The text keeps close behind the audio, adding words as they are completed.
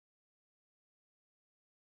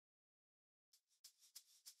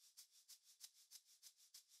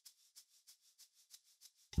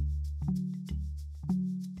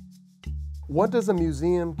What does a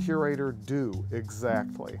museum curator do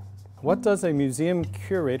exactly? What does a museum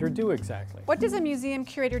curator do exactly? What does a museum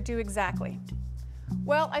curator do exactly?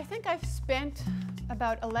 Well, I think I've spent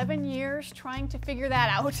about 11 years trying to figure that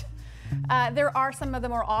out. There are some of the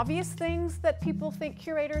more obvious things that people think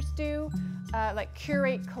curators do, like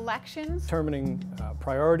curate collections. Determining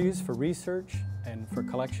priorities for research and for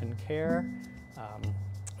collection care,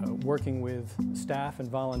 working with staff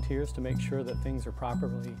and volunteers to make sure that things are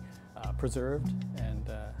properly preserved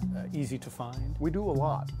and easy to find. We do a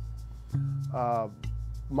lot.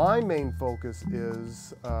 My main focus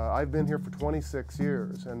is, I've been here for 26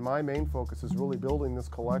 years, and my main focus is really building this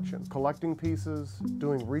collection. Collecting pieces,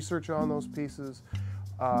 doing research on those pieces,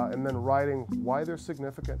 and then writing why they're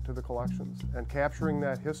significant to the collections, and capturing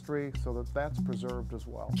that history so that that's preserved as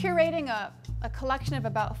well. Curating a collection of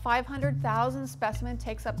about 500,000 specimens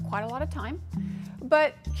takes up quite a lot of time.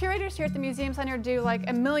 But curators here at the Museum Center do like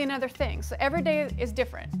a million other things, so every day is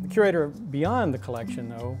different. The curator beyond the collection,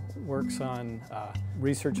 though, works on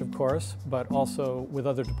research, of course, but also with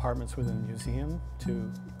other departments within the museum to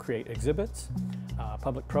create exhibits,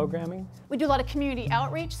 public programming. We do a lot of community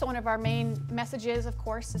outreach, so one of our main messages, of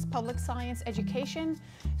course, is public science education.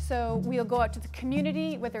 So we'll go out to the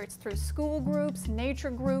community, whether it's through school groups,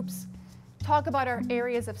 nature groups, talk about our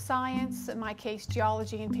areas of science, in my case,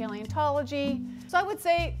 geology and paleontology. So I would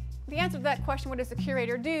say the answer to that question, what does the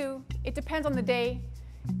curator do? It depends on the day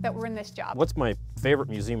that we're in this job. What's my favorite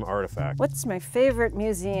museum artifact? What's my favorite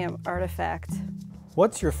museum artifact?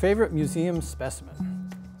 What's your favorite museum specimen?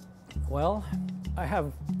 Well, I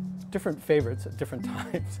have different favorites at different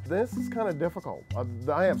times. This is kind of difficult.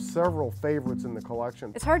 I have several favorites in the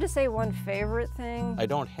collection. It's hard to say one favorite thing. I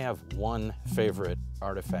don't have one favorite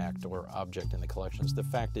artifact or object in the collections. The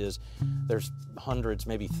fact is, there's hundreds,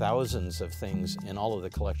 maybe thousands of things in all of the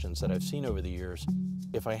collections that I've seen over the years.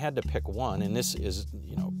 If I had to pick one, and this is,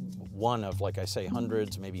 one of, like I say,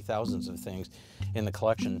 hundreds, maybe thousands of things in the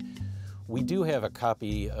collection, we do have a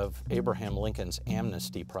copy of Abraham Lincoln's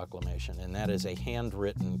Amnesty Proclamation, and that is a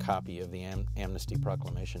handwritten copy of the Amnesty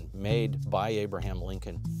Proclamation made by Abraham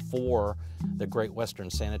Lincoln for the Great Western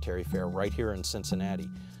Sanitary Fair right here in Cincinnati.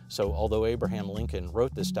 So although Abraham Lincoln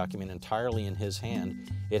wrote this document entirely in his hand,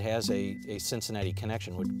 it has a Cincinnati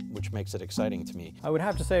connection, which makes it exciting to me. I would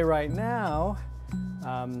have to say right now,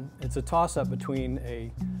 it's a toss-up between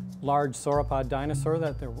a large sauropod dinosaur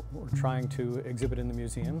that we're trying to exhibit in the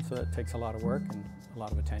museum, so that takes a lot of work and a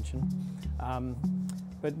lot of attention.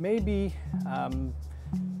 But maybe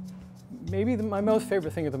my most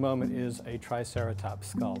favorite thing at the moment is a Triceratops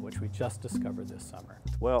skull, which we just discovered this summer.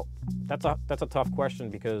 Well, that's a tough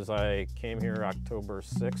question because I came here October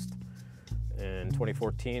 6th in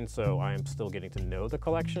 2014, so I am still getting to know the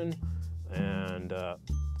collection. And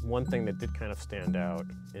one thing that did kind of stand out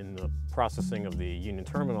in the processing of the Union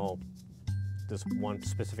Terminal, this one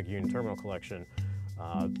specific Union Terminal collection,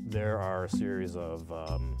 there are a series of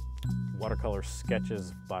watercolor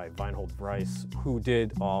sketches by Weinhold Rice, who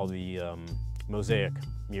did all the mosaic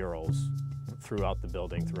murals throughout the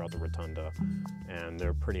building, throughout the rotunda, and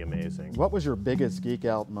they're pretty amazing. What was your biggest geek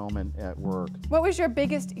out moment at work? What was your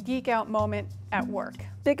biggest geek out moment at work?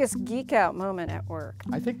 Biggest geek out moment at work?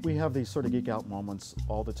 I think we have these sort of geek out moments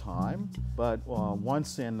all the time, but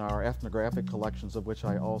once in our ethnographic collections, of which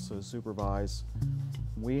I also supervise,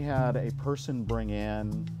 we had a person bring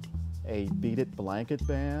in a Beat It blanket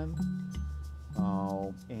band,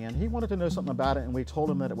 and he wanted to know something about it, and we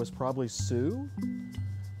told him that it was probably Sioux,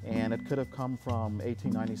 and it could have come from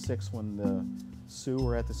 1896 when the Sioux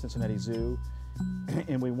were at the Cincinnati Zoo.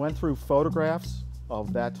 And we went through photographs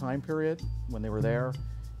of that time period when they were there,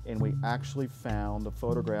 and we actually found a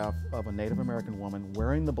photograph of a Native American woman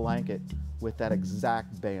wearing the blanket with that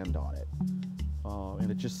exact band on it. And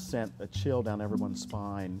it just sent a chill down everyone's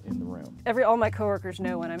spine in the room. All my coworkers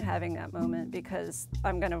know when I'm having that moment because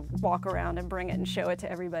I'm going to walk around and bring it and show it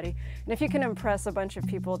to everybody. And if you can impress a bunch of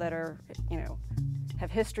people that are, have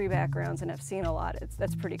history backgrounds and have seen a lot,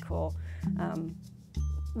 that's pretty cool.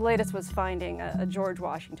 The latest was finding a George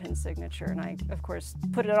Washington signature, and I, of course,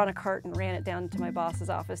 put it on a cart and ran it down to my boss's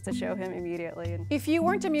office to show him immediately. And if you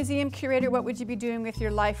weren't a museum curator, what would you be doing with your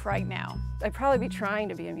life right now? I'd probably be trying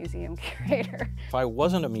to be a museum curator. If I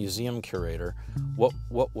wasn't a museum curator, what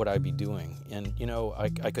would I be doing? And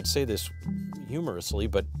I could say this humorously,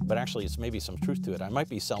 but actually it's maybe some truth to it. I might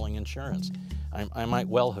be selling insurance. I might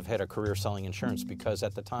well have had a career selling insurance, because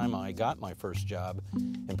at the time I got my first job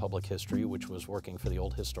in public history, which was working for the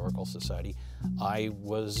Old Historical Society, I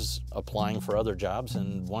was applying for other jobs,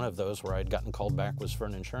 and one of those where I'd gotten called back was for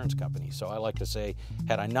an insurance company. So I like to say,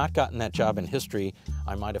 had I not gotten that job in history,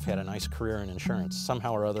 I might have had a nice career in insurance.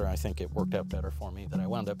 Somehow or other, I think it worked out better for me that I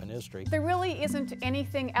wound up in history. There really isn't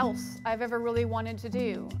anything else I've ever really wanted to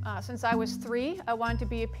do. Since I was 3, I wanted to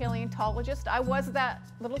be a paleontologist. I was that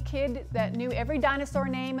little kid that knew every dinosaur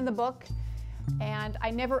name in the book, and I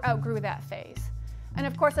never outgrew that phase. And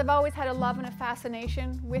of course, I've always had a love and a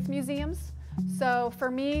fascination with museums. So for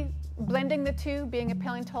me, blending the two, being a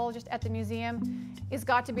paleontologist at the museum, has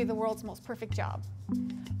got to be the world's most perfect job.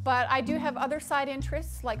 But I do have other side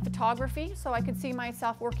interests like photography, so I could see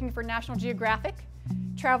myself working for National Geographic,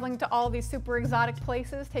 traveling to all these super exotic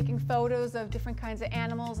places, taking photos of different kinds of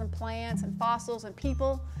animals and plants and fossils and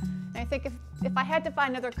people. And I think if I had to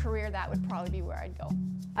find another career, that would probably be where I'd go.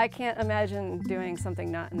 I can't imagine doing something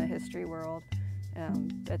not in the history world.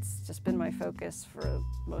 It's just been my focus for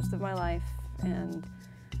most of my life, and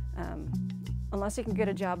unless you can get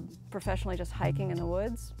a job professionally just hiking in the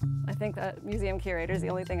woods, I think that museum curator is the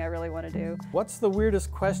only thing I really want to do. What's the weirdest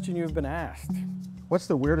question you've been asked? What's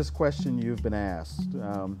the weirdest question you've been asked?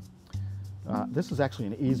 This is actually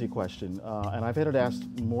an easy question, and I've had it asked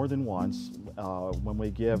more than once. When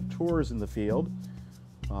we give tours in the field,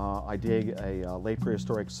 I dig a late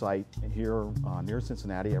prehistoric site here near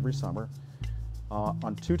Cincinnati every summer.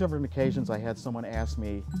 On 2 different occasions, I had someone ask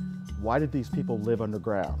me, why did these people live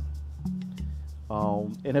underground?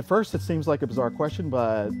 And at first it seems like a bizarre question,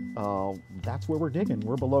 but that's where we're digging.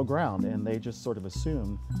 We're below ground, and they just sort of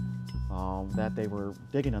assumed that they were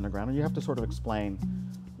digging underground, and you have to sort of explain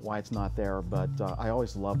why it's not there, but I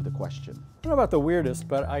always love the question. I don't know about the weirdest,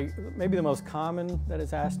 but maybe the most common that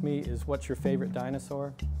is asked me is, what's your favorite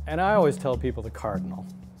dinosaur? And I always tell people the cardinal,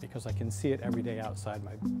 because I can see it every day outside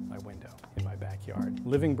my window in my backyard.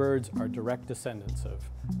 Living birds are direct descendants of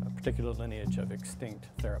a particular lineage of extinct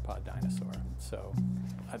theropod dinosaur. So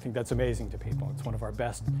I think that's amazing to people. It's one of our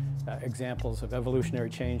best examples of evolutionary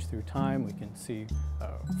change through time. We can see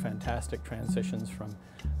fantastic transitions from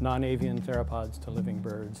non-avian theropods to living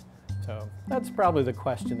birds. So that's probably the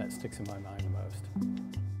question that sticks in my mind the most.